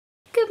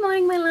Good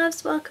morning my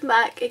loves, welcome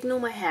back.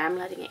 Ignore my hair, I'm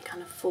letting it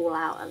kind of fall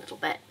out a little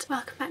bit.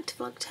 Welcome back to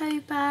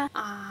Vlogtober.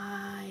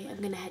 I am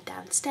going to head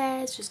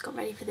downstairs, just got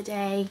ready for the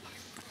day.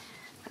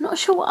 I'm not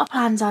sure what our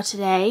plans are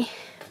today,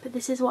 but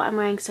this is what I'm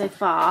wearing so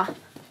far.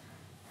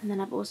 And then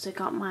I've also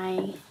got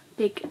my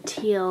big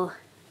teal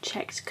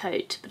checked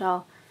coat, but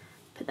I'll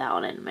put that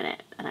on in a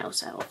minute. And I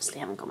also obviously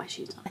haven't got my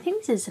shoes on. I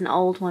think this is an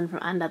old one from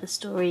And Other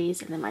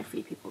Stories, and then my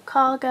Free People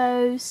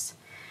cargos.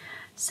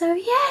 So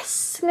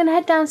yes, I'm going to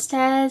head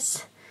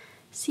downstairs,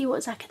 see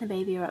what Zach and the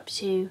baby are up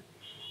to,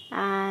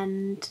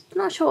 and I'm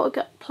not sure what we've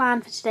got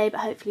planned for today,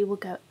 but hopefully we'll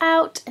go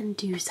out and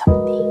do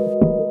something.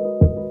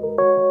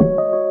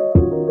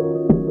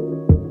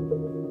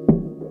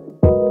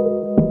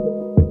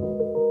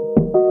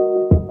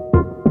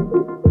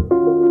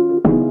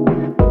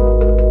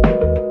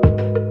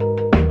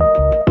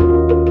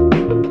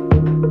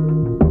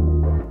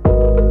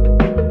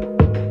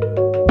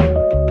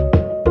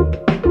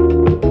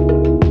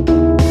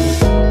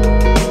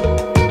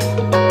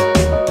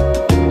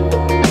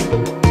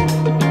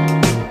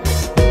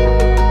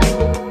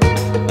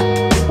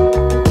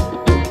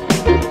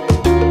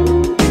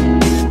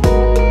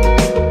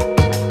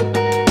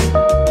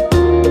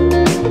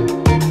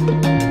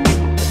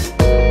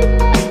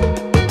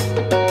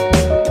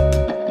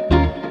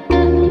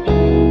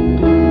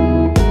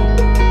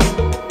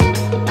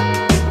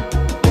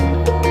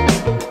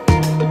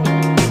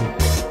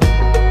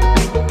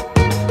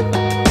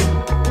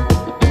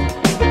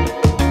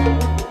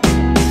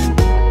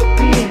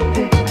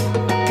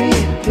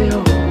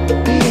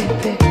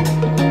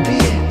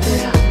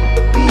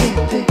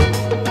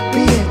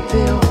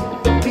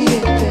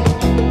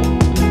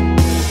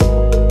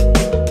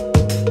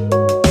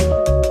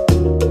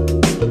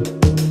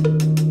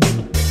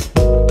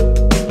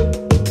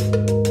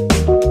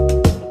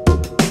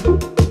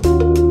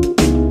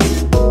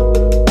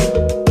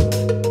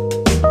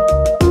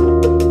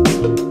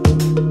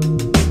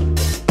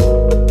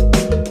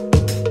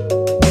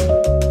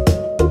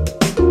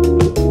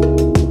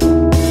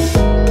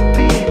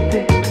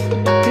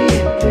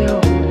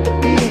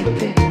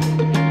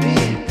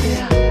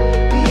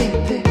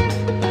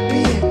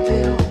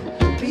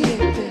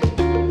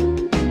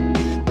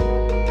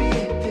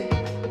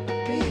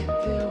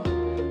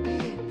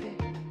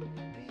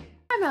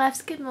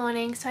 Good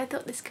morning. So I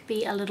thought this could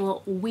be a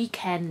little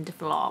weekend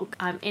vlog.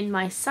 I'm in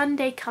my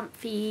Sunday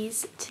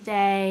comfies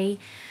today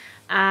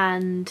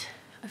and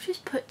I've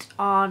just put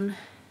on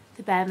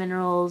the Bare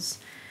Minerals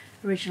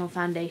original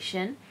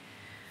foundation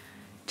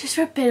just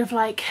for a bit of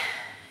like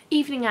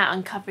evening out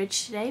on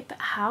coverage today. But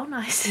how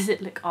nice does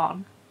it look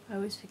on? I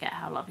always forget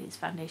how lovely this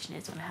foundation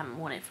is when I haven't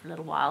worn it for a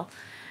little while.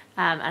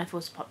 And I've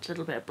also popped a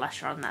little bit of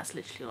blusher on, that's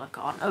literally all I've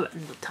got on. Oh,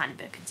 and a tiny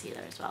bit of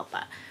concealer as well,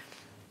 but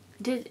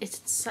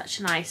it's such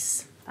a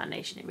nice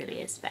foundation, it really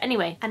is. But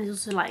anyway, and it's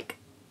also like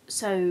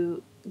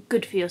so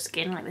good for your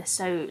skin, like there's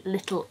so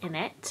little in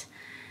it.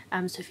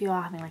 So if you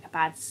are having like a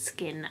bad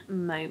skin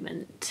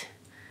moment,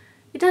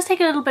 it does take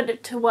a little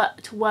bit to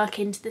work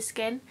into the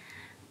skin,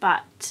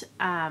 but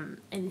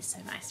it is so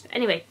nice. But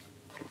anyway,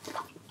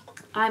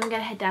 I'm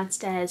gonna head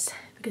downstairs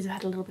because I've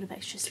had a little bit of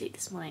extra sleep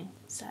this morning,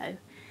 so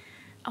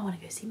I want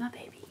to go see my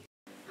baby.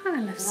 Hi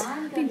my loves,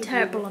 I've been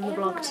terrible on the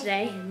vlog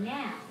today.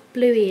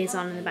 Bluey is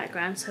on in the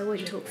background, so I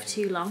won't talk for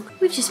too long.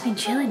 We've just been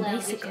chilling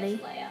basically,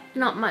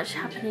 not much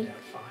happening.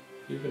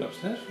 You've been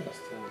upstairs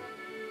last time.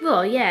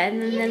 Well yeah,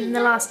 and then in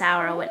the last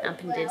hour I went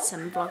up and did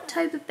some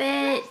Vlogtober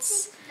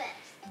bits,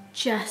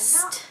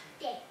 just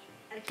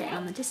getting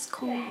on the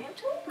Discord,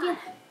 yeah.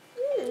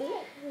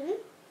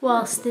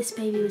 Whilst this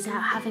baby was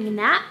out having a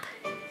nap.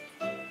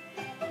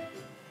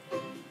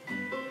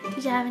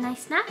 Did you have a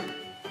nice nap?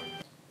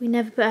 We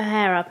never put her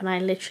hair up and I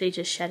literally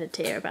just shed a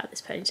tear about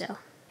this ponytail.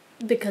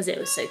 Because it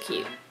was so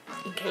cute,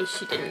 in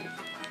case you didn't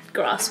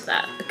grasp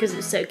that, because it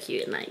was so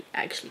cute and I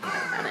actually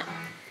cried about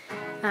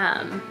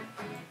it.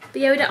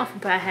 But yeah, we don't often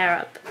put our hair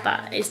up,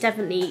 but it's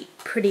definitely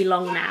pretty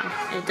long now.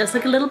 And it does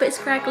look a little bit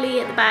scraggly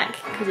at the back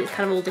because it's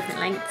kind of all different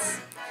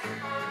lengths.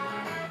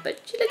 But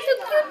she looks so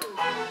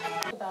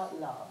cute. About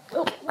love.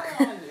 Oh. Where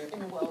are you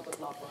in a world of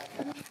love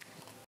right now?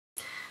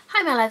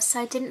 Hi my loves,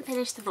 so I didn't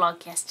finish the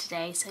vlog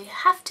yesterday, so you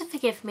have to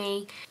forgive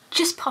me.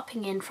 Just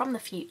popping in from the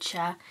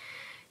future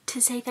to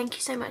say thank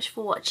you so much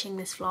for watching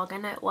this vlog. I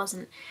know it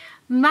wasn't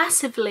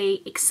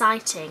massively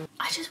exciting.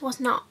 I just was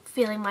not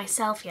feeling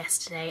myself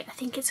yesterday. I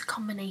think it's a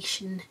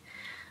combination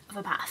of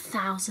about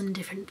 1,000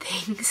 different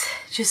things,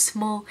 just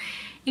small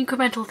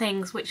incremental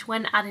things which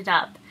when added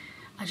up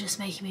are just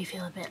making me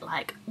feel a bit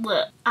like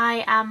bleh.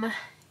 I am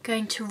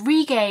going to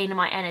regain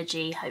my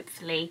energy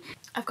hopefully.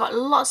 I've got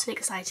lots of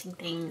exciting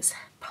things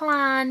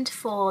planned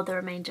for the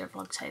remainder of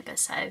Vlogtober,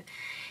 so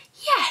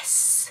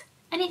yes!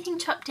 Anything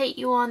to update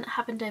you on that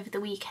happened over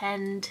the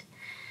weekend?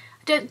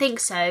 I don't think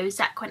so.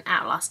 Zach went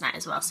out last night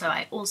as well, so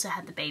I also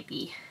had the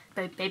baby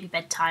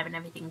bedtime and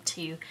everything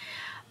to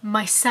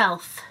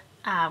myself,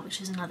 which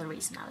is another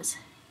reason I was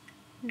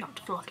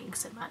not vlogging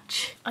so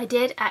much. I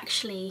did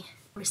actually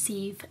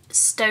receive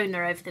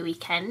Stoner over the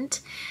weekend,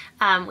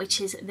 which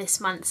is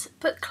this month's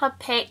book club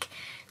pick.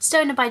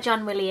 Stoner by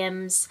John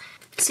Williams.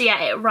 So yeah,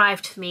 it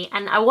arrived for me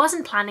and I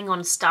wasn't planning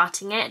on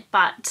starting it,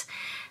 but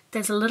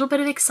there's a little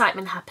bit of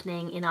excitement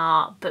happening in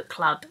our book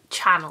club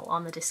channel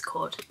on the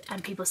Discord,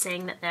 and people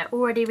saying that they're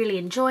already really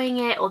enjoying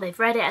it or they've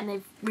read it and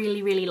they've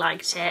really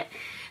liked it.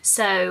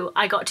 So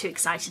I got too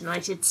excited and I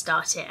did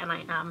start it, and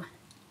I am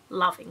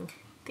loving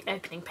the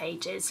opening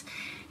pages.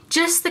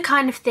 Just the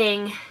kind of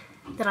thing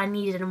that I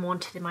needed and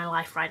wanted in my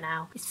life right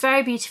now. It's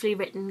very beautifully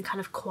written, kind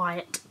of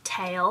quiet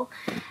tale,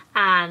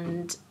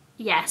 and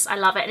yes, I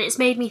love it. And it's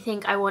made me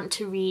think I want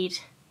to read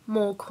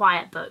more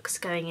quiet books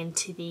going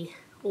into the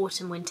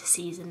autumn winter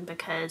season,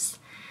 because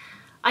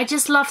I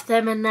just love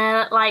them, and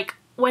they're like,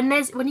 when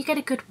you get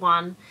a good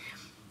one,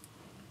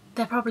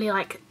 they're probably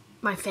like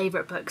my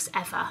favourite books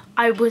ever.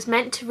 I was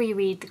meant to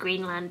reread The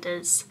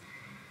Greenlanders.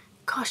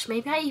 Gosh,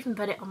 maybe I even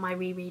put it on my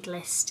reread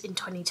list in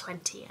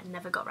 2020 and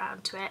never got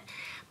round to it,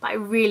 but I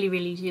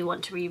really do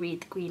want to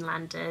reread The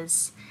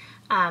Greenlanders.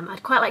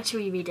 I'd quite like to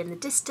reread In the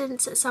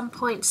Distance at some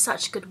point,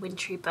 such good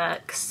wintry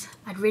books.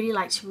 I'd really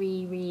like to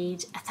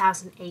reread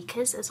 1,000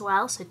 Acres as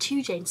well, so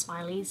 2 Jane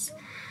Smileys.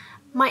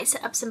 Might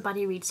set up some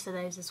buddy reads for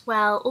those as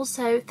well.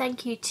 Also,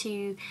 thank you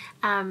to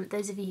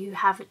those of you who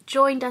have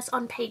joined us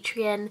on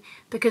Patreon,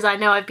 because I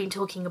know I've been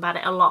talking about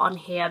it a lot on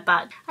here,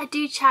 but I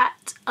do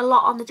chat a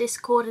lot on the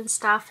Discord and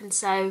stuff, and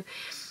so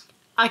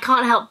I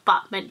can't help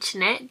but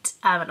mention it.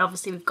 And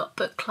obviously we've got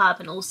book club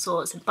and all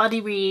sorts, and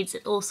buddy reads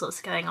and all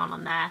sorts going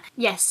on there.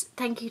 Yes,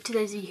 thank you to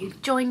those of you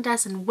who've joined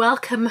us, and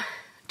welcome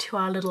to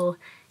our little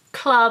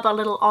club, our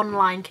little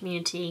online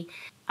community.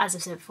 As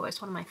I've said before, it's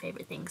one of my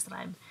favourite things that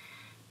I'm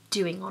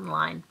doing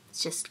online.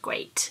 It's just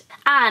great.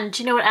 And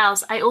do you know what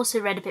else? I also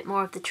read a bit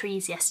more of The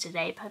Trees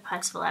yesterday by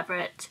Percival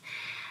Everett,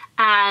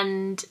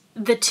 and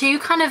the two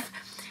kind of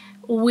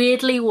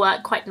weirdly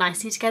work quite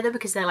nicely together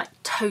because they're like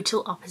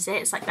total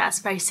opposites. Like, that's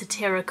a very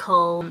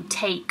satirical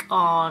take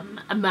on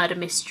a murder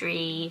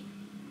mystery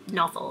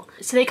novel,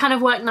 so they kind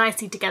of work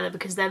nicely together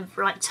because they're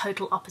like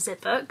total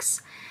opposite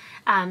books.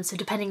 So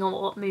depending on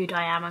what mood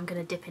I am, I'm going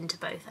to dip into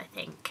both, I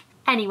think.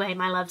 Anyway,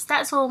 my loves,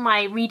 that's all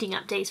my reading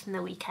updates from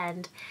the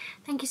weekend.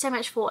 Thank you so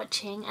much for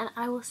watching, and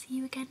I will see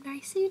you again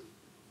very soon.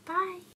 Bye!